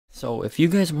So if you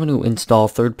guys want to install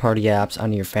third-party apps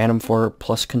on your Phantom 4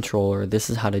 Plus controller, this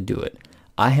is how to do it.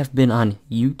 I have been on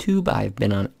YouTube, I've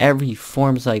been on every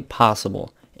forum site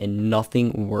possible, and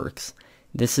nothing works.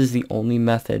 This is the only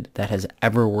method that has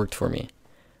ever worked for me.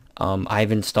 I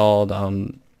installed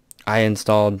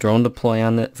DroneDeploy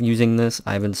on it using this.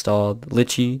 I've installed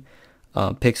Litchi,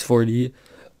 Pix4D,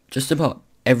 just about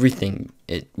everything.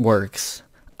 It works.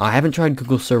 I haven't tried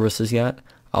Google services yet.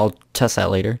 I'll test that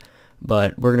later.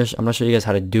 But I'm gonna show you guys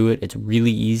how to do it. It's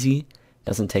really easy.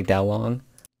 Doesn't take that long.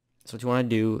 So what you want to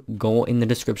do, go in the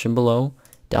description below,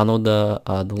 download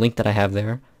the link that I have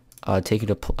there. Take you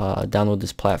to download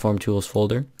this platform tools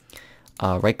folder.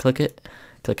 Right click it,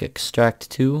 click extract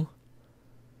to,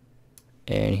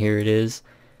 and here it is.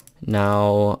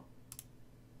 Now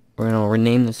we're gonna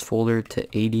rename this folder to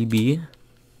ADB,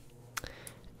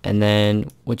 and then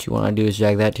what you want to do is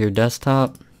drag that to your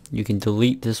desktop. You can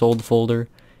delete this old folder,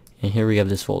 and here we have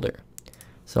this folder.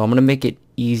 So I'm gonna make it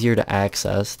easier to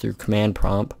access through command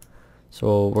prompt.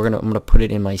 So I'm gonna put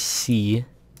it in my C,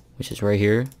 which is right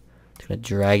here. Just gonna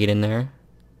drag it in there.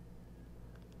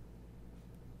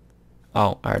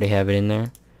 Oh, I already have it in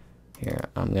there. Here,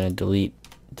 I'm gonna delete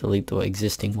the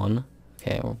existing one.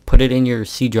 Okay, we'll put it in your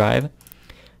C drive.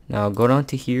 Now go down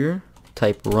to here,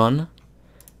 type run,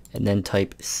 and then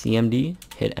type CMD,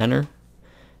 hit enter.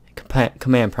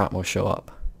 Command prompt will show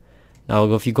up. Now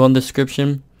if you go in the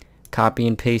description, copy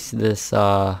and paste this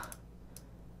this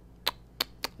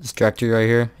directory right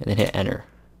here, and then hit enter.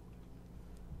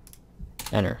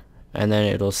 Enter, and then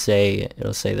it'll say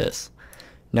this.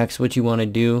 Next, what you want to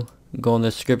do, go in the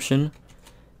description,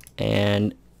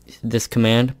 and this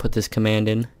command, put this command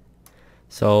in.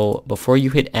 So before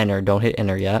you hit enter, don't hit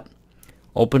enter yet.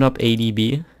 Open up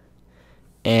ADB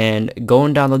and go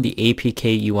and download the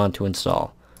APK you want to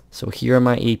install. So here are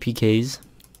my APKs.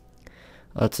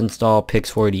 Let's install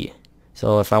Pix4D.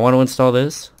 So if I want to install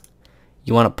this,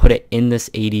 you want to put it in this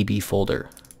ADB folder.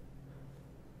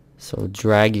 So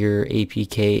drag your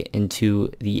APK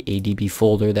into the ADB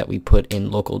folder that we put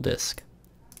in local disk.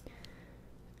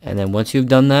 And then once you've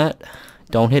done that,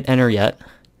 don't hit enter yet.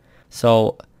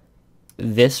 So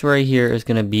this right here is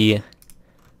going to be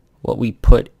what we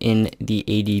put in the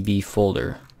ADB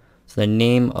folder. So the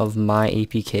name of my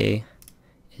APK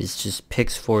is just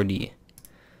Pix4D.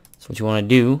 So what you want to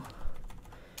do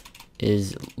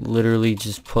is literally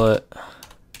just put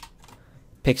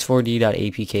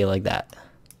pix4d.apk like that.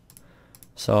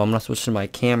 So I'm going to switch to my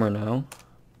camera now.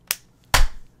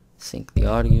 Sync the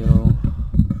audio.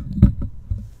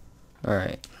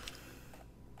 Alright.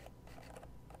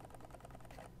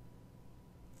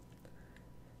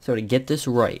 So to get this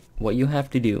right, what you have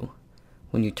to do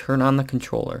when you turn on the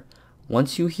controller,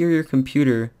 once you hear your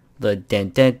computer, the den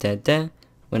den den den,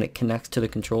 when it connects to the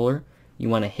controller, you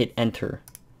want to hit enter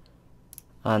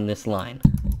on this line.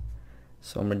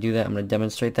 So I'm going to do that. I'm going to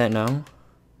demonstrate that now.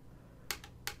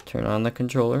 Turn on the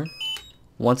controller.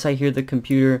 Once I hear the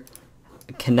computer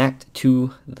connect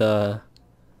to the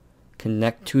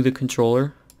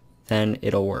controller, then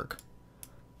it'll work.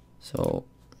 So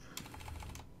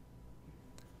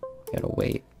gotta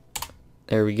wait.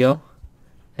 There we go.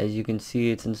 As you can see,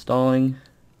 it's installing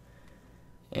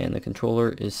and the controller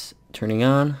is turning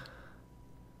on.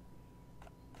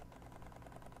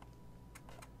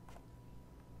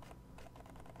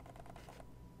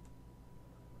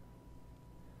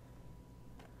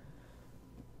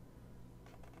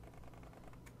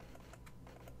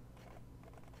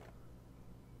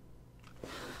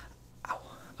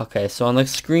 Okay, so on the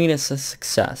screen it says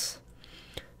success.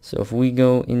 So if we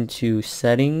go into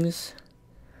settings,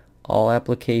 all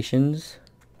applications,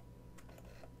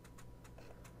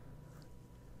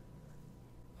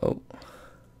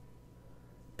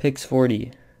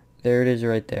 Pix4D, there it is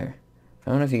right there.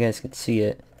 I don't know if you guys can see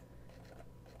it,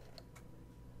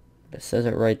 but it says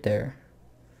it right there.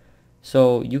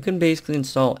 So you can basically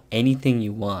install anything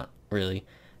you want, really.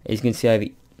 As you can see, I have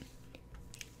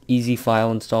easy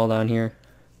file installed on here.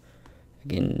 I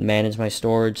can manage my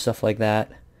storage, stuff like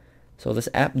that. So this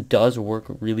app does work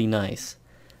really nice.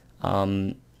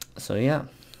 So yeah,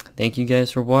 thank you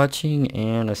guys for watching,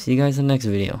 and I'll see you guys in the next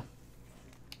video.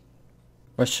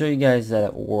 I'll show you guys that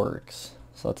it works.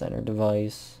 So let's enter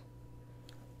device.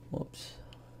 Whoops.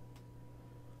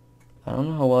 I don't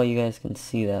know how well you guys can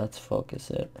see that. Let's focus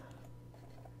it.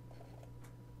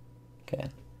 Okay.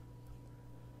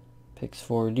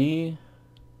 Pix4D.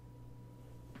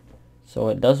 So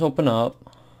it does open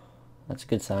up. That's a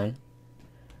good sign.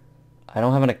 I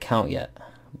don't have an account yet,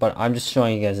 but I'm just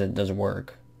showing you guys that it does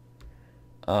work.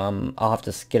 I'll have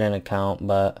to get an account,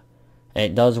 but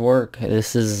It does work.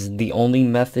 This is the only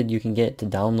method you can get to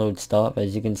download stuff.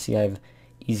 As you can see, I have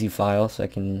easy file, so I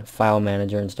can file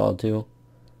manager installed too.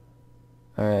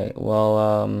 Alright,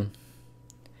 well,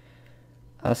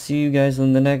 I'll see you guys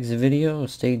in the next video.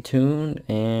 Stay tuned,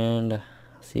 and I'll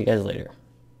see you guys later.